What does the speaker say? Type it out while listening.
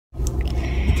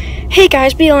Hey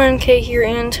guys, BLNK here,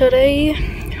 and today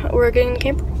we're getting the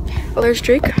camper. Oh, there's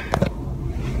Jake.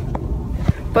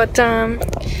 But I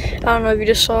don't know if you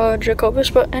just saw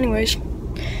Jacobus, but anyways,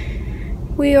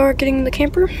 we are getting the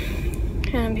camper.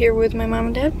 And I'm here with my mom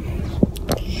and dad,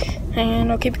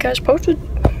 and I'll keep you guys posted.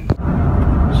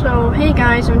 So hey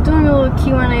guys, I'm doing a little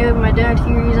Q&A with my dad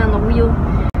here. He's on the wheel.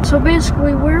 So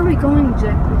basically, where are we going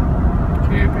exactly?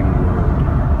 Camping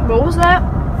World. What was that?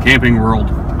 Camping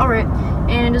World. Alright,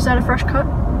 and is that a fresh cut?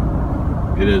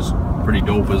 It is pretty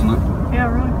dope, isn't it? Yeah,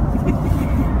 really.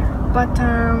 But,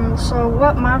 so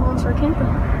what model is our camper?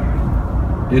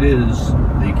 It is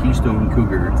the Keystone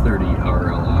Cougar 30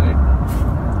 RLI.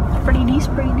 Pretty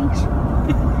decent, pretty decent.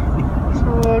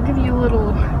 So I'll give you a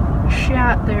little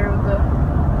shot there of the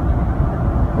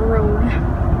road.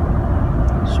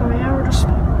 So yeah, we're just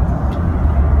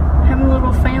having a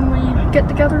little family get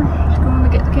together, going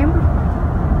to get the camper.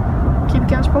 Keep you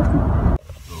guys posted.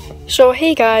 So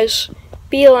hey guys,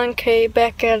 BLNK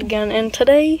back at it again, and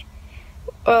today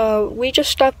we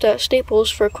just stopped at Staples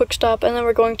for a quick stop, and then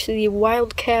we're going to the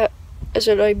Wildcat. Is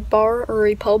it a bar or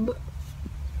a pub?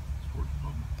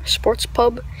 Sports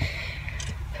pub.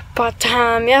 But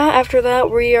yeah, after that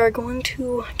we are going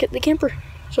to get the camper.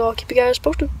 So I'll keep you guys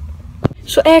posted.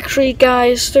 So actually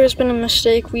guys, there's been a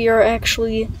mistake. We are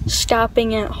actually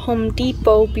stopping at Home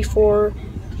Depot before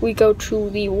we go to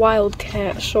the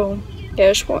Wildcat. So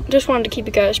yeah, just wanted to keep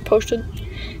you guys posted.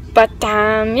 But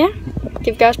yeah,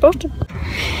 keep you guys posted.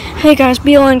 Hey guys,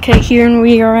 BLNK here, and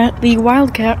we are at the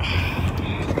Wildcat,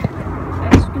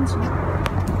 as you can see.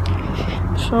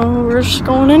 So we're just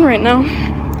going in right now.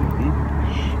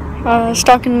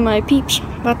 Stalking my peeps.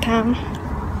 But that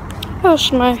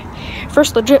was my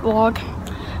first legit vlog.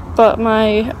 But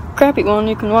my crappy one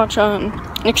you can watch on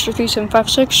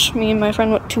Nixter3756. Me and my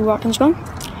friend went to Watkins Glen.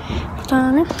 But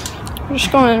yeah, we're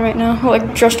just going in right now.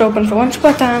 Like, just open for lunch.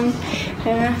 But yeah,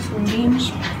 some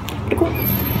beans. Pretty cool.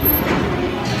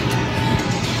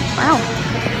 Wow.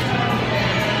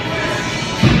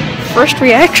 First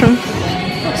reaction.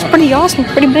 It's pretty awesome.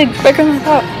 Pretty big. Bigger than I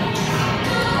thought.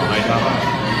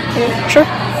 Yeah, sure.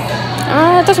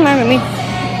 It doesn't matter to me.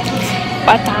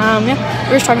 But yeah,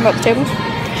 we're just talking about the tables.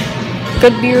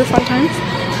 Good beer, fun times.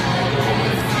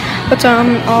 But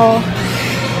I'll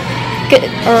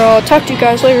talk to you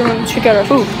guys later once we get our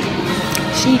food.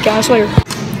 See you guys later.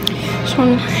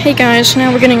 So hey guys,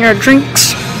 now we're getting our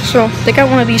drinks. So they got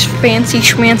one of these fancy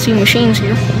schmancy machines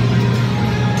here.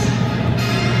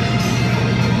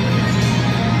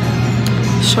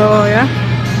 So yeah,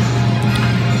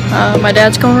 my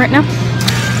dad's going right now.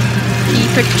 He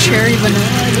picked cherry vanilla,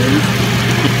 I believe.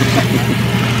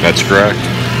 That's correct.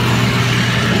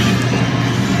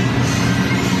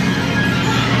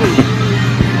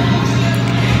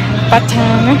 But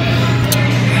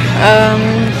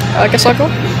I guess I'll go.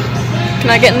 Can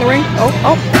I get in the ring? Oh,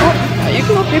 you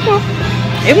can go, you can go.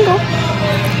 You can go.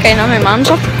 Okay, now my mom's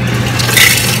up.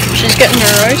 She's getting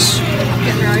her ice.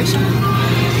 And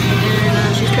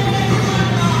she's picking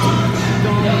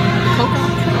Coke.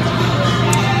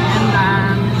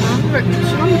 And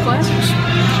some of the classics.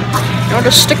 You know,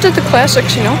 just stick to the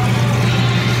classics, you know.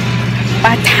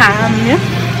 But yeah.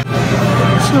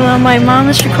 So my mom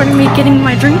is recording me getting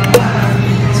my drink. So I'm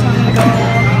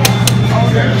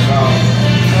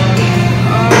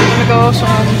gonna go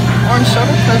some orange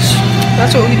soda, because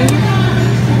that's what we do.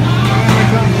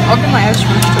 I'll get my ice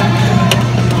cream too.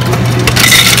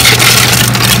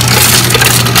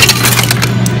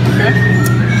 Okay.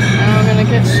 And I'm gonna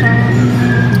get some.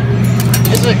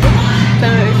 Is it good?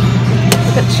 Then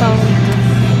I'll get some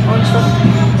orange soda.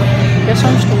 Get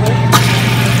some strawberry.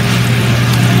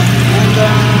 And a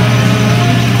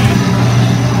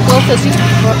little fizzy,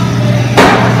 but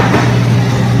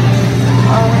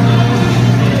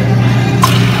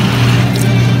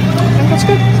that's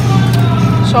good.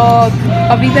 So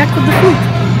I'll be back with the food.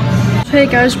 Hey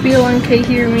guys, BLNK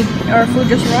here. Our food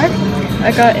just arrived.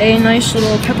 I got a nice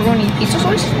little pepperoni pizza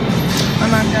slice. My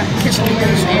mom got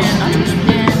quesadillas and nachos,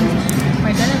 and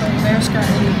my dad over there's got a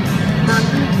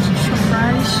burger, some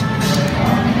fries.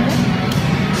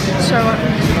 So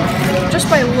just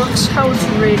by looks, how would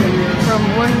you rate it from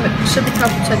 1 sippy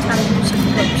cup to 10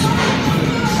 sippy cups?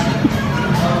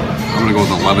 I'm gonna go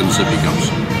with 11 sippy cups.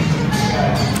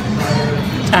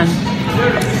 10.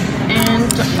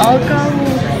 And I'll go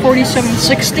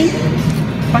 47.60.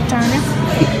 But yeah.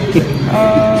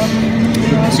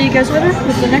 I'll see you guys later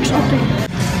with the next update.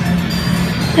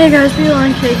 Hey guys,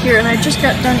 BLNK here, and I just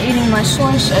got done eating my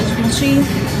slice. As you can see,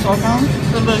 it's all gone. A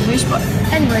little bit of grease, but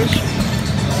anyways.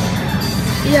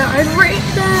 Yeah, I'd rate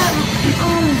that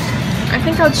I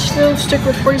think I'd still stick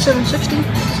with 4760.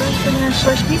 That's a nice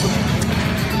slice pizza.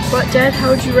 But Dad, how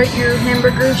would you rate your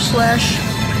hamburger slash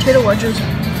potato wedges?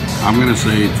 I'm gonna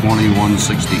say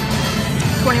 2160.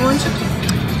 2160.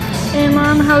 And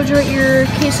Mom, how would you rate your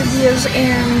quesadillas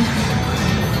and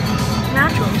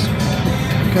nachos?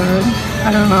 Good.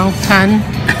 I don't know, 10.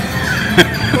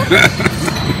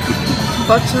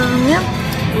 But yeah,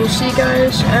 we'll see you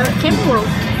guys at Camping World.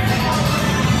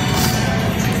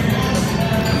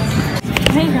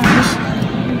 Hey guys,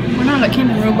 we're not at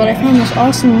Camping World, but I found this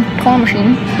awesome claw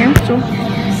machine here. So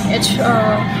it's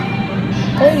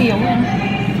polio.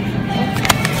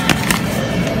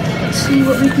 Let's see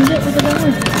what we can get with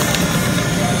 $1.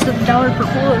 It's $1 per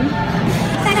pull.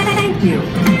 Thank you.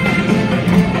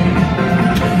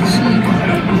 Let's see.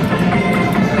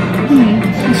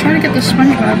 I'm trying to get the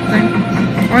SpongeBob thing.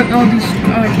 Or oh, these.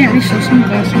 Oh, I can't reach those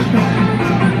sunglasses. But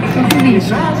go for these.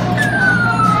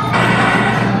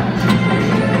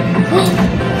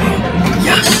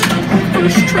 Yes!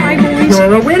 First try, boys.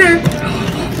 You're a winner.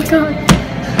 Oh my god.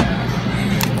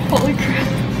 Holy crap.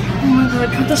 Oh my god,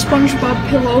 got the SpongeBob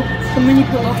pillow. The mini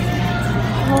pillow.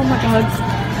 Oh my god.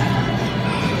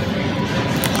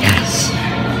 Yes!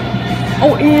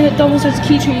 Oh, and it doubles as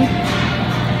keychain.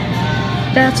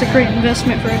 That's a great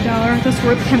investment for $1. That's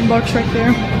worth $10 right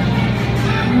there.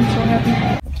 I'm so happy.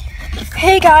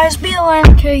 Hey guys,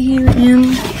 BLNK here,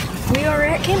 and we are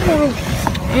at Camping World.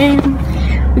 And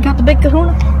we got the big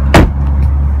kahuna.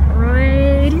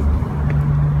 Right here.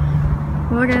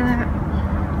 Look at that.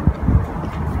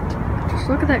 Just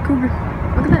look at that cougar.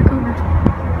 Look at that cougar.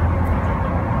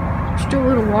 Just do a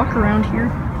little walk around here.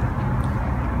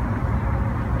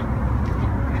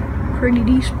 Pretty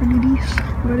decent, pretty decent.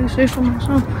 What do I say for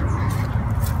myself?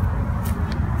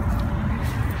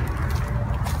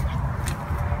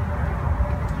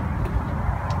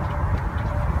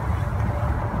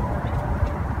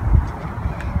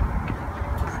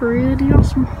 Pretty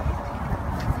awesome.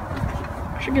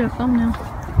 Should get a thumbnail.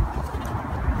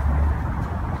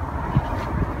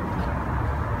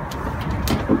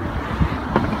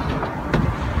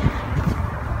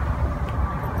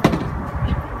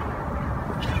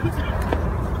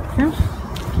 Yeah.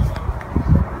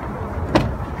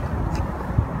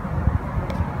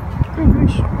 Very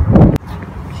nice.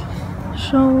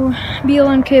 So,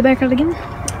 BLNK back out again,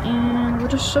 and we're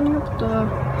just setting up the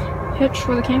hitch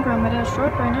for the camper on my dad's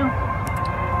truck right now.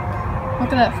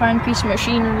 Look at that fine piece of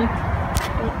machinery.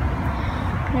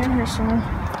 Yeah, here's some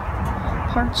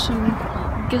parts and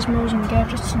gizmos and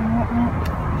gadgets and whatnot.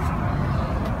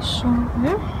 So,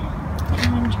 yeah.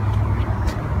 And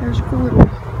there's a cool little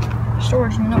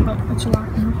storage unit, but it's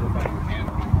locked now.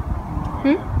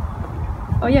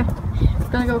 Oh yeah,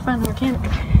 gotta go find the mechanic.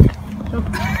 So,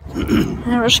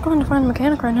 yeah, we're just going to find the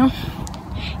mechanic right now.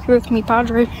 Here with me,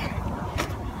 Padre.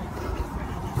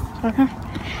 Okay.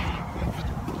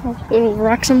 Little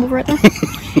rock symbol right there.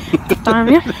 Damn,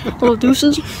 yeah. Little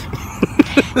deuces.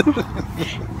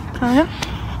 Yeah.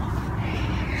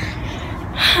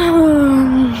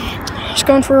 Just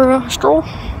going for a stroll.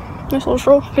 Nice little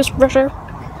stroll. Get some fresh air.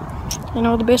 You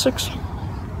know, the basics.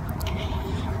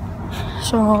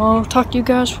 So I'll talk to you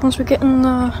guys once we get in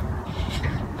the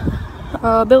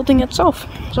building itself.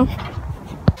 So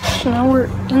now we're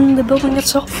in the building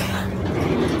itself.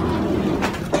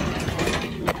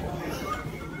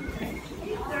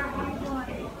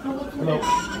 Hello.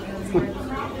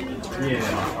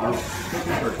 Yeah.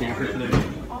 For camper today.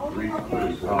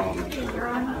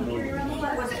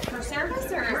 Was it for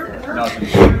service or?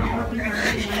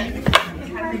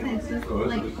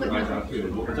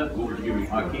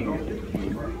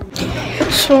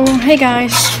 So hey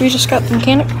guys, we just got the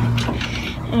mechanic,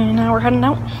 and now we're heading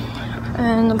out,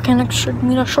 and the mechanic should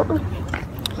meet us shortly.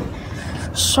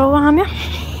 So yeah.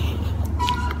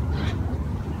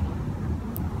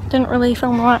 Didn't really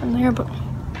film a lot in there, but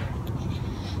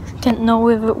didn't know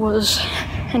if it was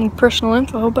any personal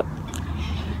info, but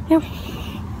yeah.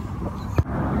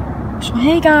 So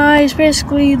hey guys,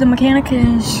 basically the mechanic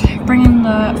is bringing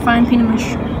the fine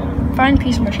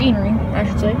piece of machinery, I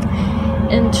should say,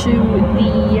 into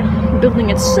the building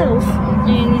itself,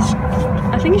 and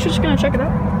I think he's just gonna check it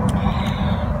out.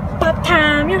 But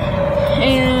yeah,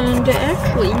 and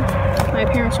actually my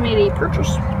parents made a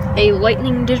purchase. A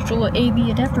Lightning Digital AV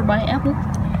adapter by Apple,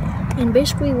 and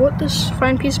basically what this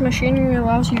fine piece of machinery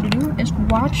allows you to do is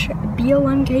watch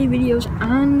BLNK videos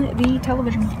on the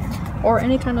television, or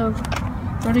any kind of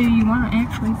radio you want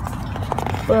actually.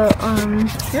 But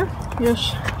yeah, you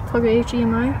just plug a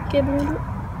HDMI cable into it,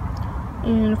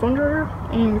 and a phone charger,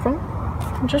 and your phone,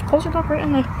 and just pulls it up right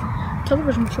in the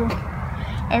television. So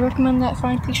I recommend that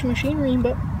fine piece of machinery,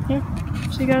 but yeah,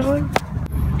 see you guys later.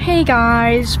 Hey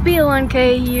guys,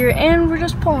 BLNK here, and we're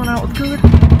just pulling out with Cougar.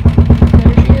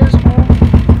 There she is,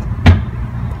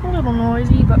 a little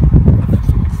noisy, but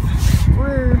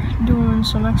we're doing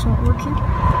some excellent work here.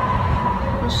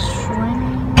 Just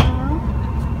swinging around.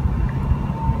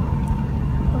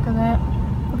 Look at that.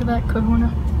 Look at that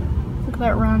kahuna. Look at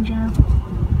that round jam.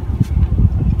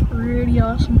 Pretty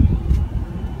awesome.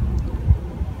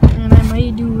 And I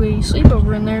might do a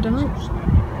sleepover in there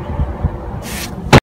tonight.